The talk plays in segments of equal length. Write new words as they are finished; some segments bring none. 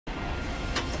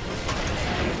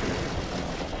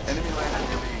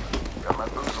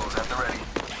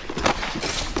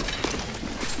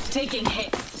Taking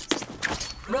hits.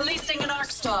 Releasing an arc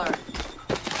star.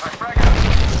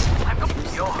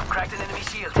 Yo, cracked an enemy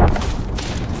shield.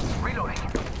 Reloading.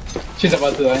 She's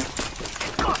about to die.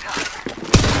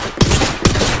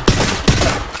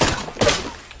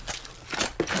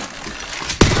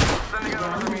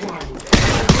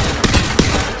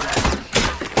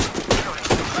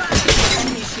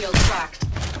 Enemy shield cracked.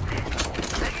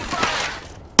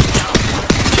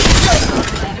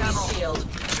 Enemy shield.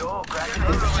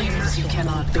 It seems you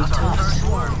cannot be topped.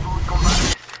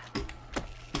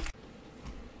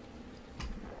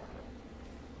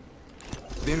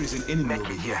 There is an enemy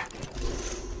over here.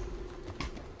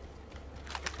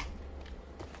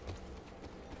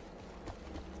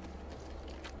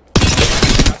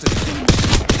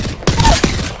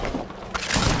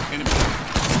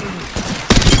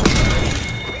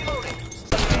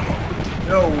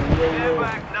 Yo.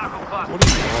 What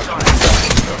is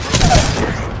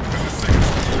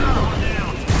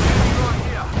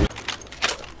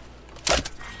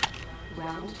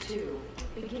Round 2.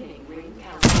 Beginning ring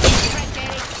count.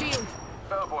 Shield.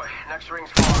 Oh boy, next ring's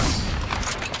falling.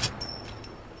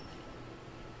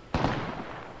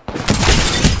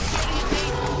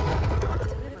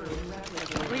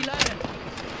 Reloading.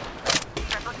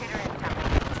 Replicator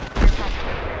incoming.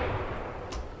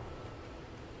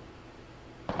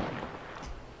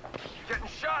 Getting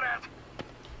shot at.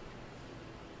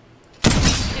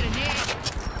 Get a net.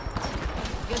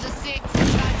 Here's a 6.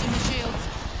 Charging the shields.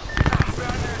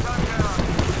 Bad news, I'm down.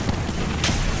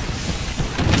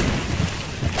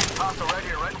 Hostile right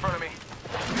here, right in front of me.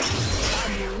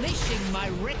 Unleashing my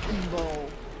wrecking ball.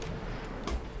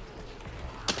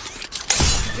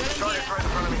 Target's right in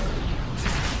front of me.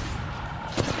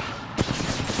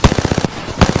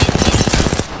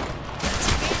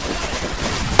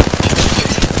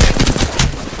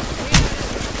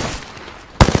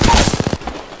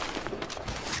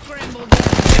 Scrambled.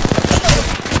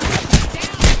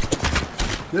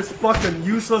 This fucking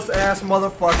useless ass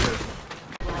motherfucker.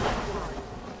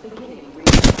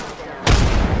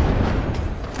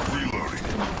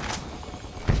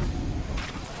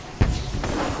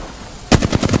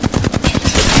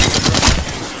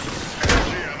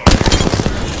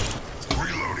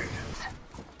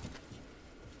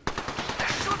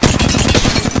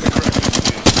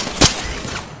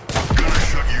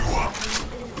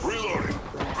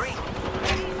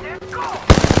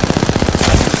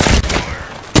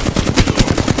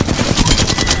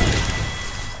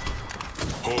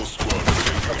 Whole squad is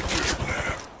taking a trip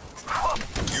now.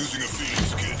 Using a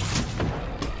Phoenix kit.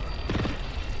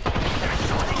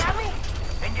 Shooting at me?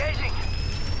 Engaging.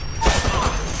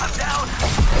 I'm down.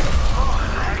 Oh,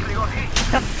 I actually got hit.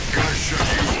 Gonna shut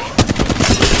you up.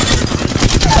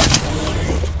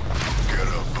 Get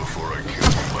up before I kill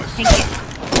you myself.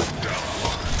 Down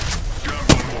one. Down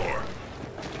one more.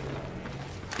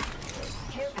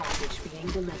 Care package being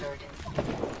delivered.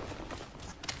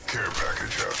 Care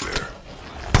package out there.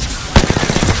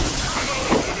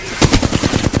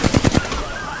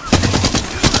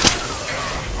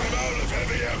 I'm out of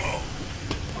heavy ammo.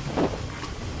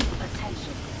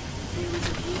 Attention. There is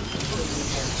a new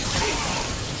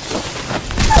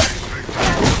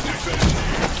Defend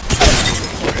here.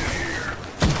 Get here.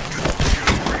 Get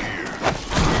over here.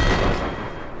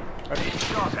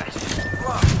 Shot at.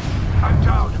 Look, I'm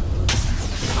down.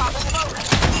 Popping smoke.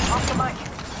 Off the mic.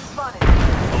 Spotted.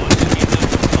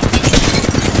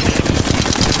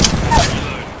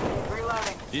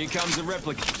 Reloading. Here comes a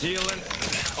replica. Healing.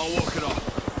 I'll walk it off.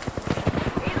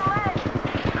 He's red.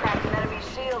 Cracked an enemy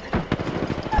shield.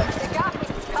 They got me.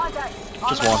 Contact.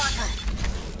 Just one.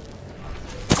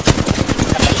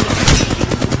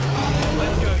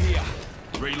 Let's go here.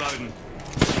 Reloading.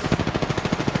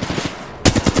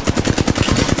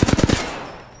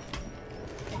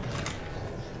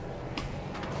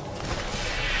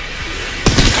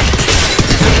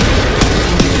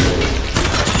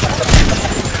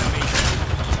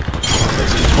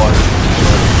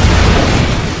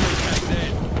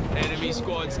 Enemy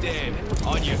squad's dead.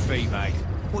 On your feet, mate.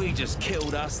 We just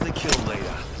killed us, the kill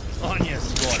leader. On your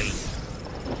squaddy.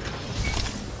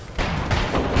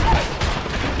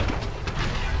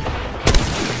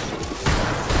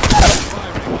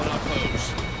 Firing on our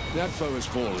foes. That foe is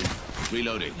fallen.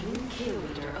 Reloading. new kill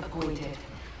leader appointed.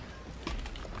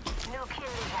 New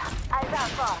kill leader. Eyes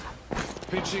out, Bob.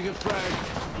 Pitching a frag.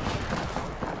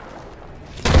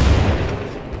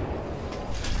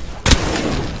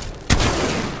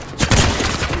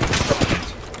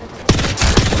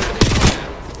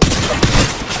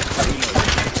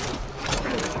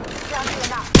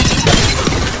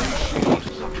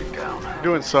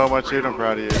 You're doing so much, dude. I'm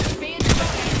proud of you.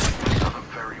 I'm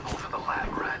very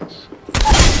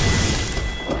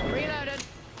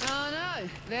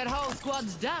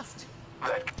dust.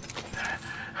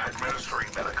 Administering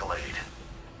medical aid.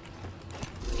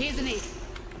 Here's an egg.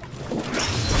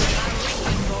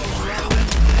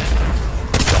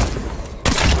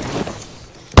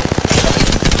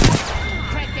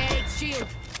 Crack that egg's shield.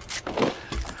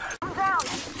 I'm down.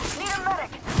 Need a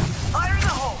medic. Fire in the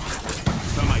hole.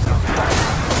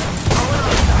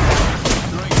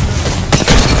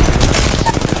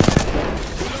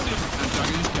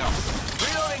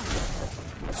 Reloading.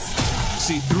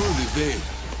 See through the veil.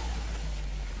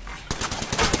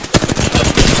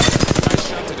 I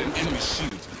shot at an enemy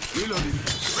shield. Reloading.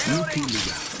 New kill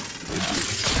leader.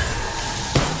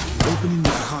 Opening the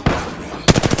combat ring.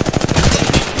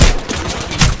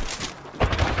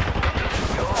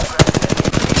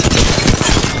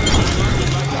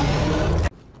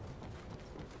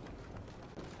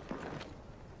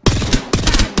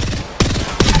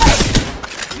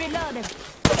 Reloading.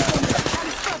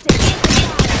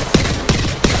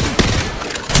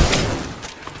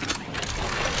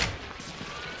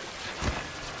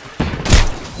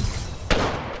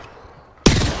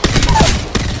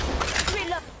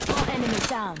 Enemy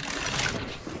down.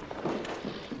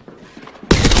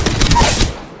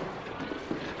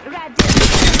 Right there.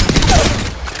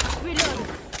 Reload.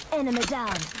 Enemy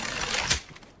down.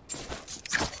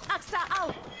 Axta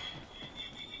out.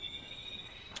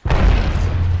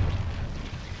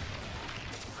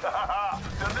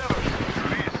 Delivered.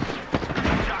 Release.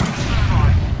 Shot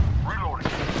standby.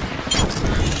 Reloading.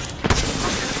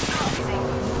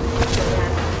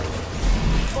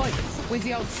 Boy, where's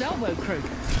the old salvo crew?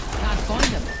 Can't find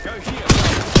them. Go here.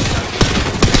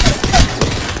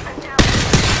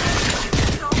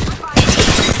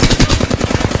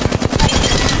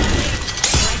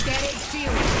 Break that egg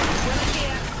shield. Well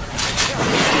here.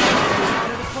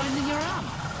 Harder to find than your arm.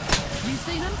 You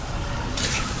seen them?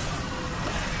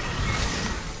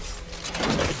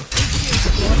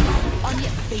 On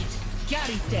your feet.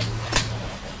 Gary's dead.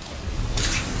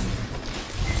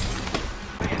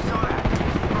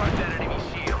 Broke that enemy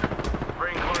shield.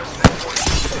 Bring close to this one.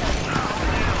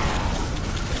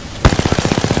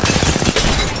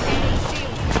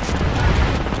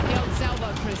 The old salvo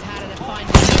crew's harder to find.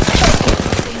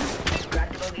 Crack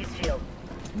bogey's shield.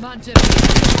 Bunch of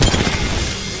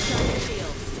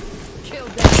shields.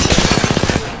 Killed them.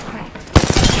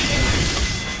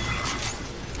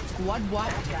 Squad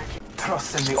wipe.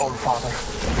 Trust in the All Father.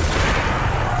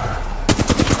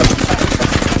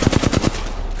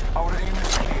 Our aim is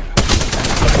clear.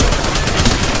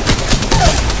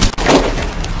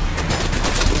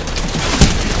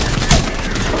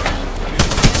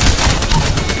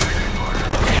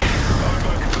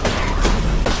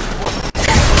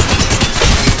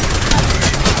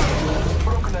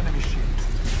 Broken enemy shield.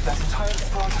 That entire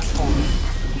squad has fallen.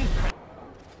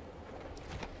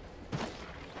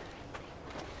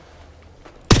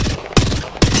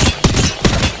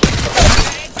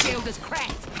 Shield is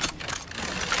cracked.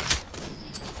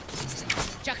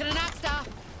 Chucking an arc star.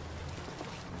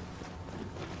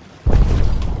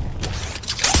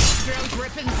 Drills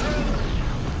ripping through.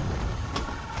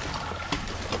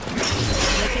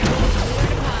 Wrecking balls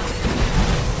clearing apart.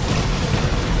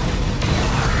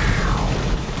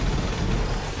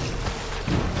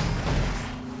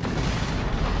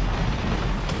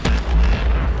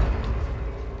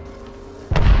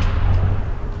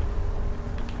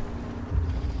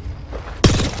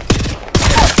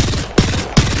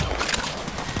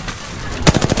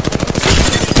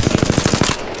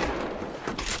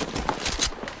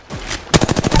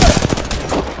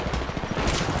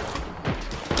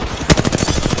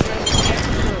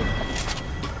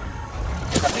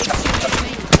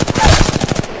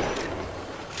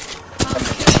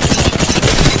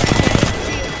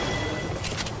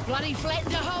 Bloody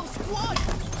flattened the whole squad.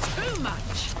 Too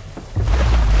much.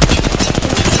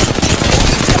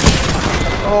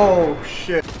 Oh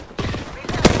shit.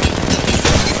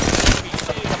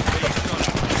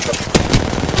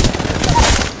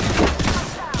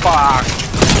 Fuck.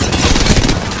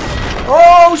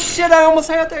 Oh shit, I almost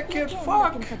had that kid.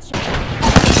 Fuck.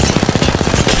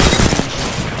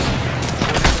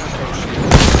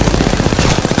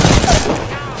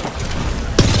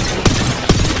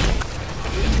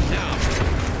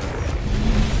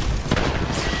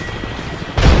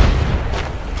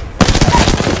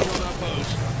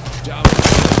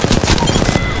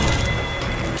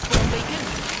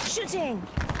 Shooting.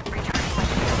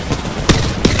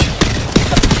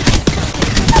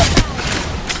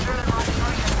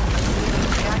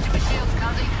 Behind your shields,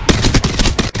 Cuzzy.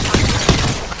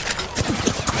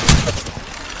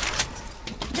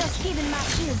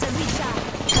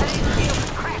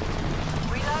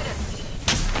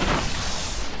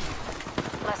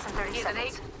 Less than 30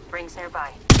 seconds. Rings nearby.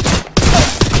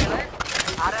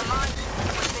 Out of mind.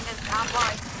 Within his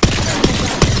compliance.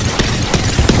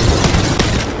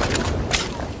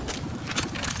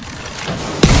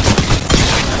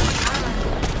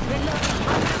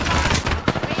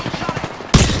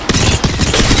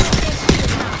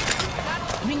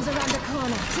 Rings around the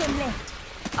corner. Tim left.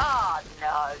 Oh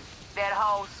no. That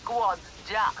whole squad's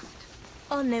dust.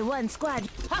 Only one squad.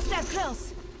 Hostile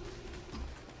close.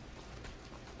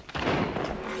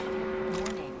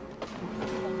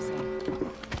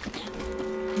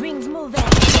 Rings moving.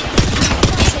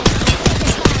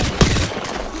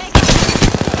 Make it.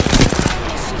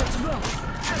 Enemy shields broke.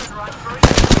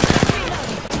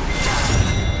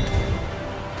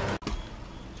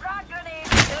 Frag grenade.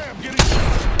 Damn, getting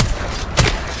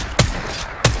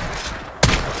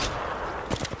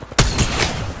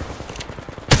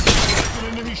an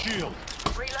enemy shield.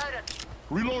 Reloaded.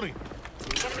 Reloading.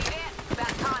 Enemy dead. About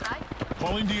time, eh?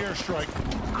 Calling the airstrike.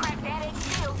 Crack that edge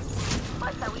shield.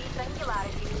 What's the wee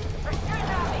singularity? Return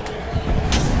army.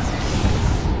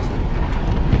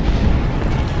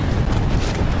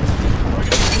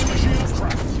 Enemy shield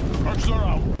cracked. Arcs are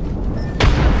out.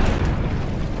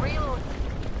 Reload.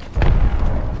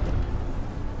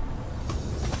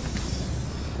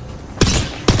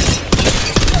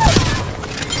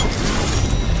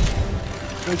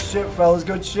 Good shit, fellas.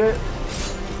 Good shit.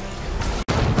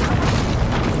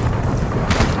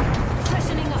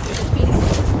 Freshening up with the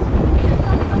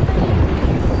Phoenix.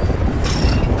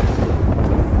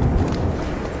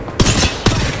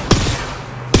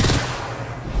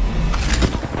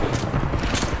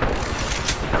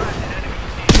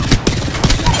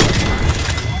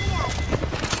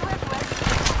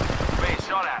 Being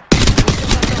shot at.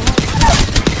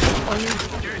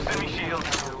 Use enemy shield.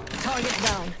 Target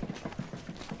down.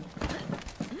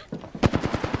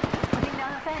 Putting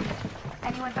down a fence.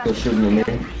 Anyone found They're shooting at me.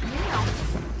 Don't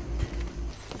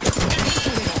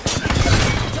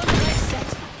get set.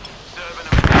 Serving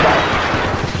them.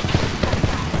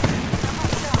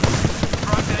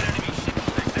 Frag that enemy ship.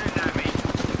 They do know me.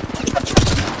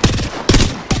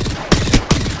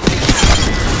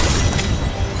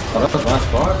 Oh, that's the last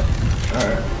spot?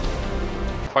 Alright.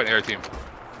 Fighting air team.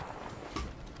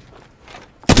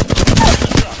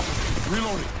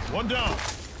 Reloading. One down.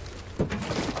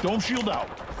 Dome shield out.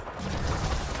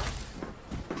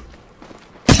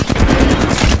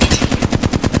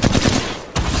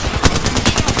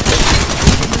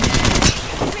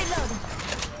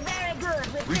 Very good.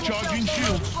 We're Recharging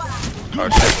shields.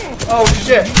 Oh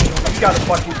shit! He's got a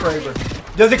fucking Kraber.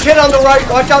 There's a kid on the right.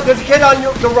 Watch out! There's a kid on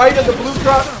the right of the blue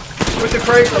truck with the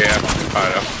Kraber. Yeah, I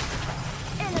know.